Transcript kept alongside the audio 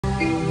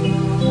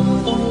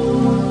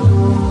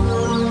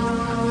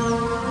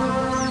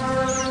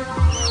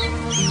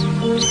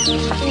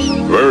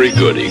Very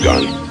good,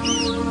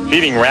 Egon.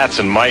 Feeding rats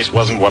and mice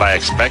wasn't what I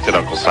expected,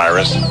 Uncle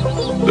Cyrus.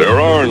 There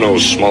are no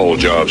small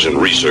jobs in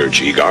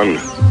research, Egon.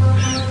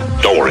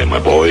 Don't worry, my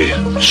boy.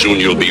 Soon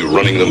you'll be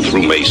running them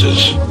through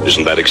mazes.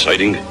 Isn't that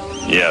exciting?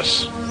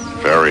 Yes,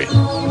 very.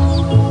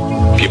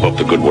 Keep up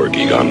the good work,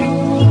 Egon.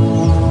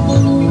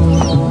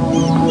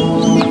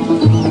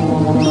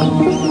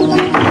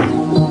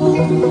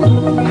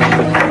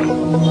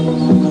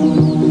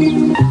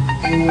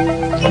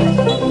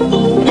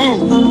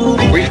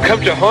 We've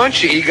come to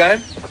haunt you,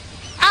 Egon.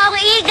 Oh,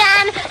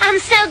 Egon, I'm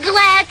so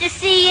glad to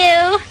see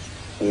you.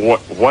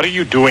 What are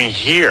you doing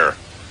here?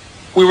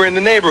 We were in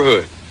the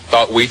neighborhood.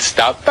 Thought we'd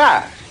stop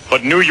by.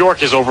 But New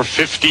York is over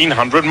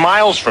 1,500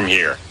 miles from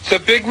here. It's a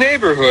big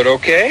neighborhood,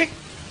 okay?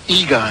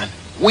 Egon,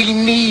 we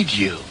need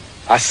you.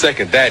 I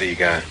second that,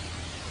 Egon.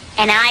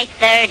 And I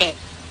third it.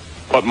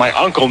 But my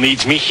uncle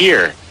needs me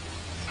here.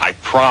 I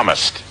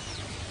promised.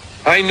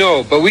 I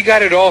know, but we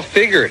got it all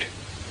figured.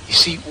 You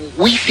see,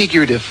 we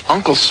figured if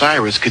Uncle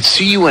Cyrus could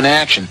see you in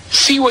action,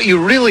 see what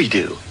you really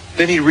do,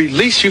 Then he'd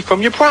release you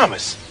from your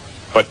promise.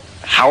 But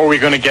how are we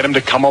going to get him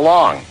to come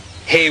along?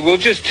 Hey, we'll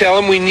just tell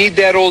him we need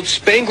that old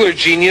Spangler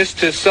genius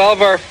to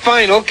solve our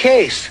final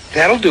case.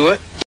 That'll do it.